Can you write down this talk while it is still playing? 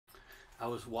I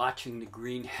was watching the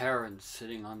green heron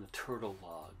sitting on the turtle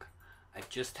log. I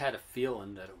just had a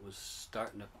feeling that it was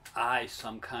starting to eye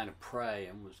some kind of prey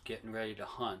and was getting ready to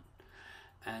hunt.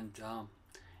 And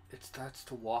it starts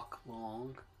to walk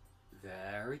along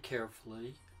very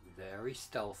carefully, very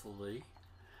stealthily,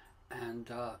 and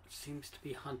seems to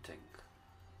be hunting.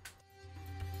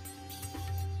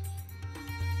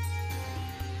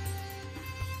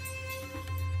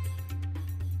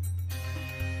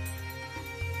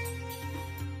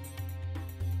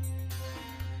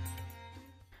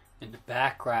 In the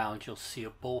background, you'll see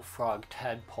a bullfrog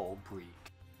tadpole breed.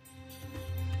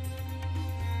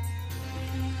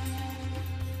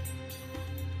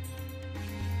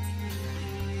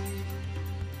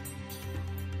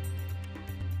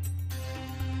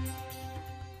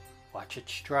 Watch it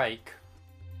strike.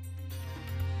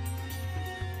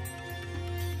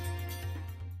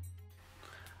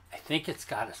 I think it's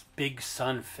got a big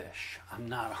sunfish. I'm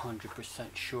not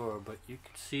 100% sure, but you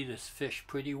can see this fish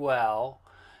pretty well.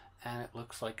 And it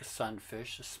looks like a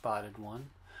sunfish, a spotted one.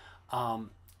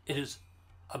 It is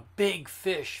a big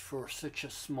fish for such a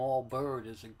small bird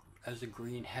as a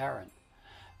green heron.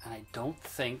 And I don't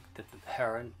think that the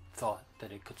heron thought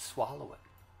that it could swallow it.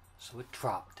 So it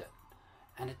dropped it.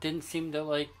 And it didn't seem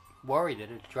to worry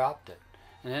that it dropped it.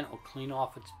 And then it will clean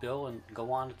off its bill and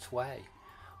go on its way.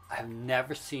 I've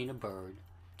never seen a bird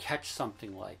catch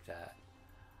something like that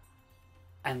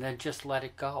and then just let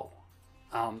it go.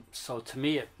 So to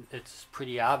me, it's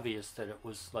pretty obvious that it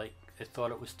was it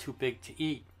thought it was too big to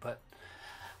eat, but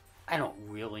I don't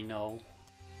really know.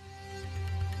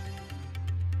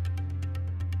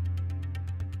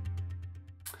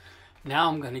 Now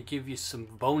I'm going to give you some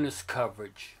bonus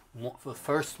coverage. The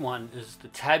first one is the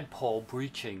tadpole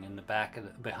breaching in the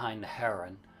behind the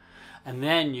heron. And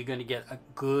then you're going to get a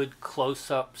good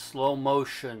close-up, slow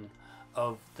motion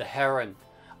of the heron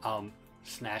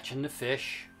snatching the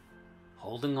fish,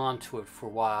 holding on to it for a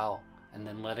while, and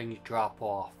then letting it drop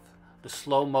off. The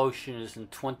slow motion is in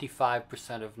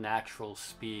 25% of natural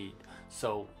speed,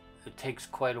 so it takes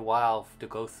quite a while to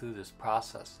go through this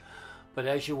process. But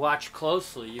as you watch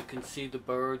closely, you can see the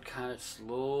bird kind of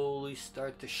slowly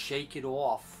start to shake it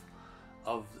off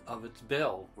of its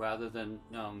bill, rather than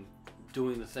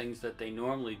doing the things that they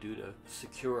normally do to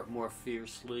secure it more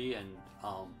fiercely and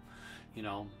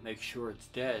make sure it's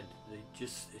dead. It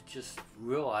just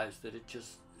realized that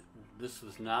this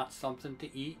was not something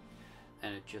to eat,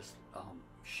 and it just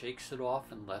shakes it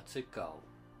off and lets it go.